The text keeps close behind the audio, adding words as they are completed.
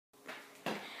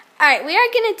Alright, we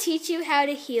are going to teach you how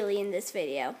to heely in this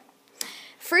video.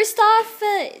 First off,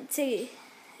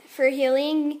 for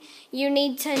heelying, you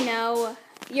need to know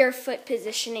your foot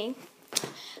positioning.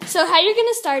 So how you're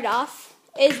going to start off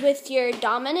is with your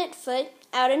dominant foot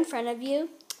out in front of you,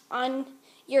 on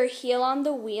your heel on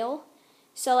the wheel.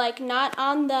 So like not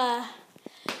on the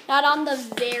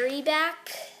very back,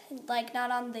 like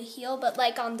not on the heel, but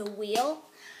like on the wheel.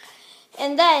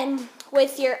 And then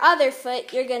with your other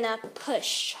foot, you're going to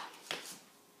push.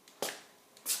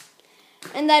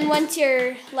 And then once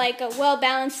you're like well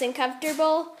balanced and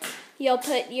comfortable, you'll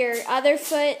put your other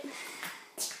foot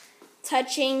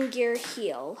touching your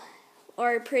heel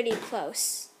or pretty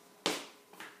close.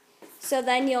 So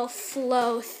then you'll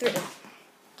flow through.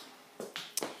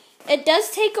 It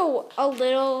does take a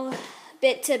little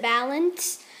bit to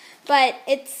balance, but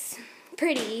it's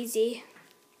pretty easy.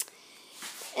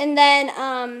 And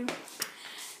then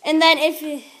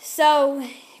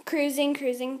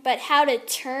cruising, but how to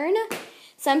turn,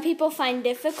 some people find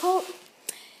difficult.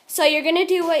 So you're gonna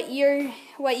do what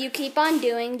you keep on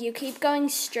doing. You keep going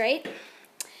straight,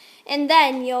 and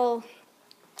then you'll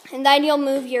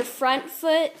move your front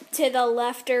foot to the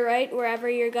left or right, wherever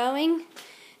you're going.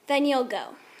 Then you'll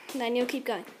go. And then you'll keep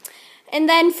going. And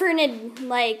then for an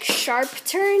like sharp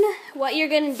turn, what you're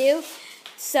gonna do,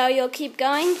 so you'll keep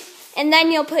going, and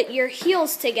then you'll put your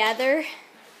heels together.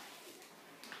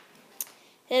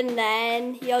 And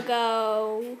then you'll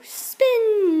go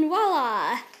spin,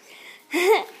 voila.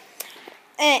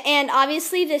 And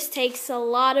obviously this takes a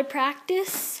lot of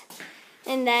practice.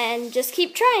 And then just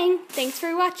keep trying. Thanks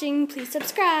for watching. Please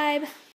subscribe.